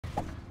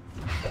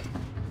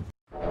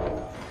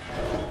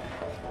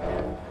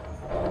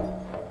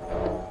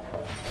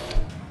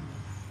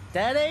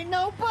That ain't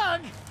no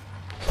bug.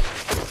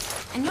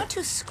 And you're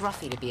too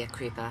scruffy to be a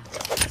creeper.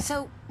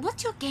 So,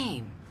 what's your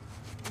game?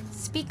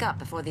 Speak up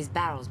before these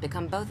barrels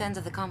become both ends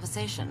of the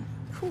conversation.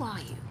 Who are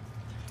you?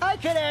 I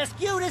could ask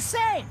you the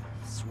same,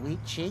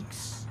 sweet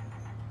cheeks.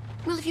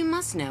 Well, if you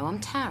must know, I'm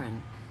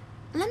Taryn.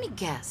 Let me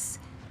guess.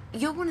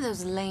 You're one of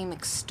those lame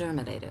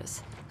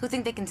exterminators who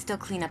think they can still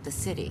clean up the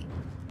city.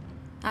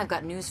 I've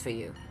got news for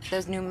you.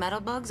 Those new metal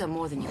bugs are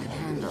more than you can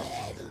handle.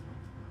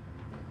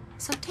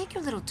 So take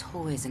your little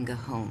toys and go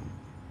home.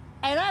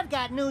 And I've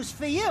got news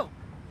for you.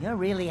 You're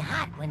really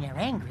hot when you're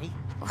angry.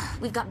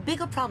 We've got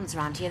bigger problems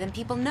around here than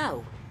people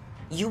know.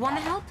 You want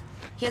to help?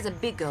 Here's a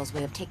big girl's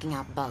way of taking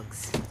out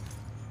bugs.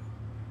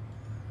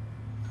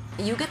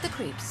 You get the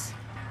creeps.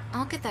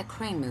 I'll get that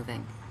crane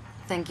moving.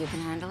 Think you can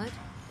handle it?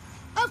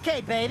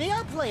 Okay, baby,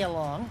 I'll play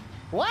along.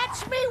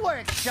 Watch me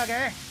work,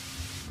 sugar.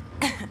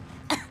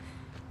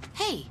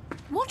 Hey,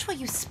 watch where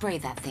you spray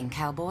that thing,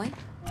 cowboy.